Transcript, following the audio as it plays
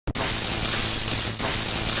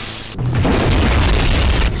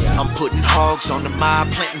Putting hogs on the mob,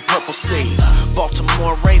 planting purple seeds.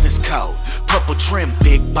 Baltimore Ravens coat, purple trim,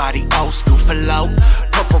 big body, old school for low.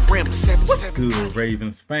 Purple rim, 7-7. What's good,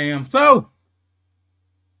 Ravens fam? So,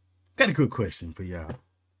 got a good question for y'all.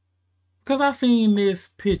 Because I seen this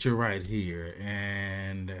picture right here,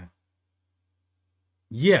 and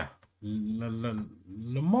yeah,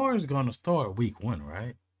 Lamar's gonna start week 1,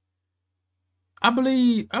 right? I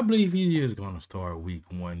believe he is gonna start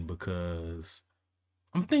week 1 because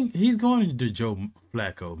I'm thinking he's going to the Joe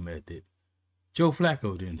Flacco method. Joe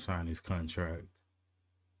Flacco didn't sign his contract.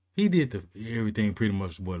 He did everything pretty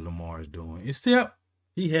much what Lamar is doing, except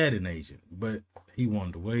he had an agent, but he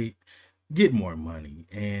wanted to wait, get more money,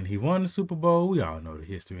 and he won the Super Bowl. We all know the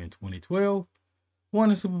history in 2012. Won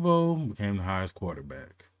the Super Bowl, became the highest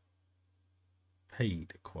quarterback.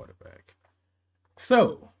 Paid quarterback.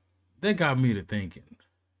 So, that got me to thinking.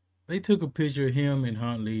 They took a picture of him and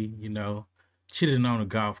Huntley, you know, chilling on a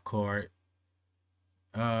golf cart.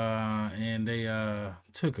 And they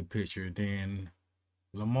took a picture. Then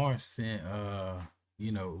Lamar sent,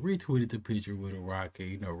 you know, retweeted the picture with a rocket,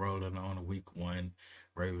 you know, rolling on a week 1.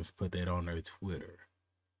 Ravens put that on their Twitter.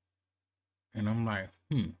 And I'm like,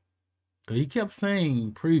 So he kept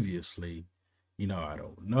saying previously, you know, I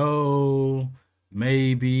don't know,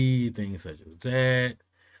 maybe, things such as that.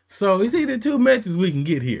 So it's either two methods we can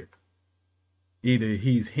get here. Either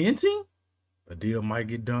he's hinting a deal might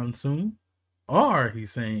get done soon, or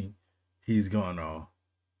he's saying he's gonna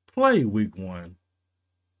play week 1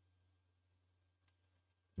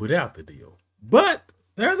 without the deal. But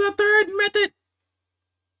there's a third method.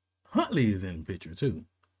 Huntley is in the picture too.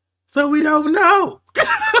 So we don't know.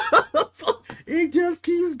 It just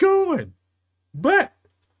keeps going. But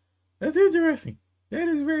that's interesting. That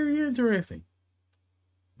is very interesting.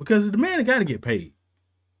 Because the man got to get paid.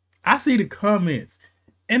 I see the comments.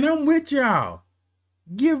 And I'm with y'all.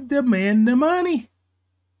 Give the man the money.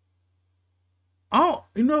 Oh,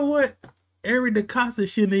 you know what? Eric DeCosta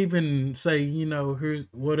shouldn't even say, you know, here's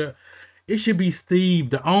what it should be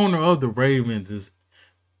Steve, the owner of the Ravens, is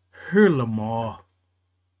here, Lamar.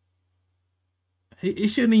 It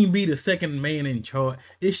shouldn't even be the second man in charge.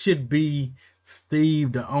 It should be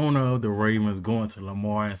Steve, the owner of the Ravens, going to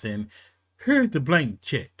Lamar and saying, here's the blank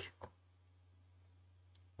check.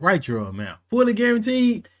 Write your amount. Fully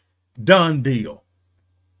guaranteed, done deal.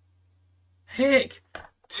 Heck,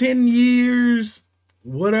 10 years,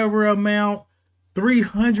 whatever amount,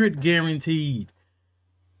 300 guaranteed.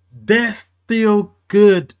 That's still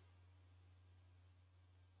good.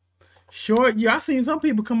 Short year. I seen some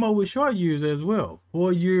people come up with short years as well.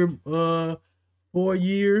 4 year, 4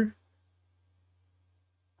 year.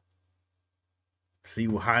 See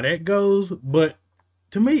how that goes. But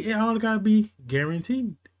to me, it all gotta be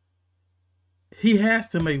guaranteed. He has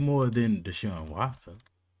to make more than Deshaun Watson.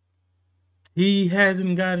 He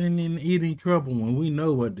hasn't gotten in any trouble when we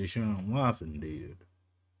know what Deshaun Watson did.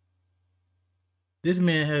 This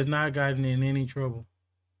man has not gotten in any trouble.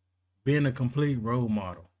 Being a complete role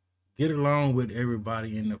model. Get along with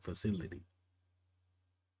everybody in the facility.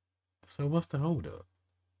 So what's the holdup?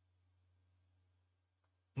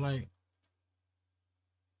 Like,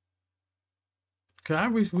 cause I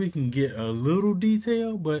wish we can get a little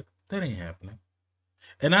detail, but that ain't happening.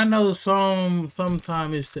 And I know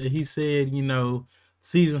sometimes he said, you know,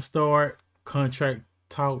 season start, contract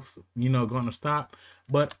talks, you know, gonna stop.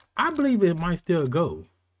 But I believe it might still go.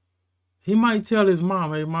 He might tell his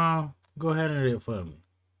mom, hey mom, go handle it for me.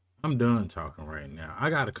 I'm done talking right now.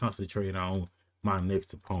 I gotta concentrate on my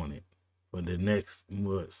next opponent for the next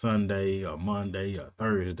Sunday or Monday or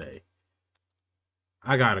Thursday.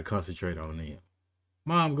 I gotta concentrate on them.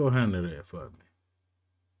 Mom, go handle that for me.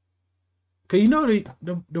 Cause you know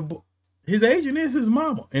his agent is his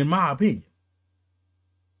mama, in my opinion.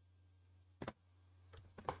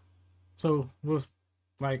 So what's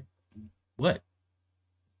like what?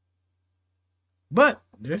 But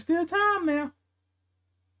there's still time now.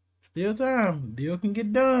 Still time. Deal can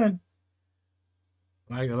get done.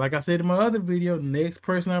 Like I said in my other video, the next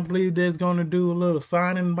person I believe that's gonna do a little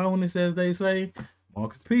signing bonus, as they say,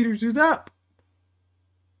 Marcus Peters is up.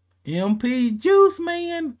 MP Juice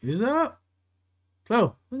Man is up.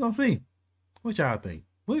 So we're gonna see. What y'all think?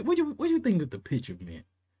 What you think of the picture meant?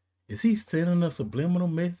 Is he sending a subliminal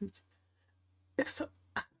message? I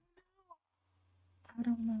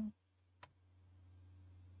don't know.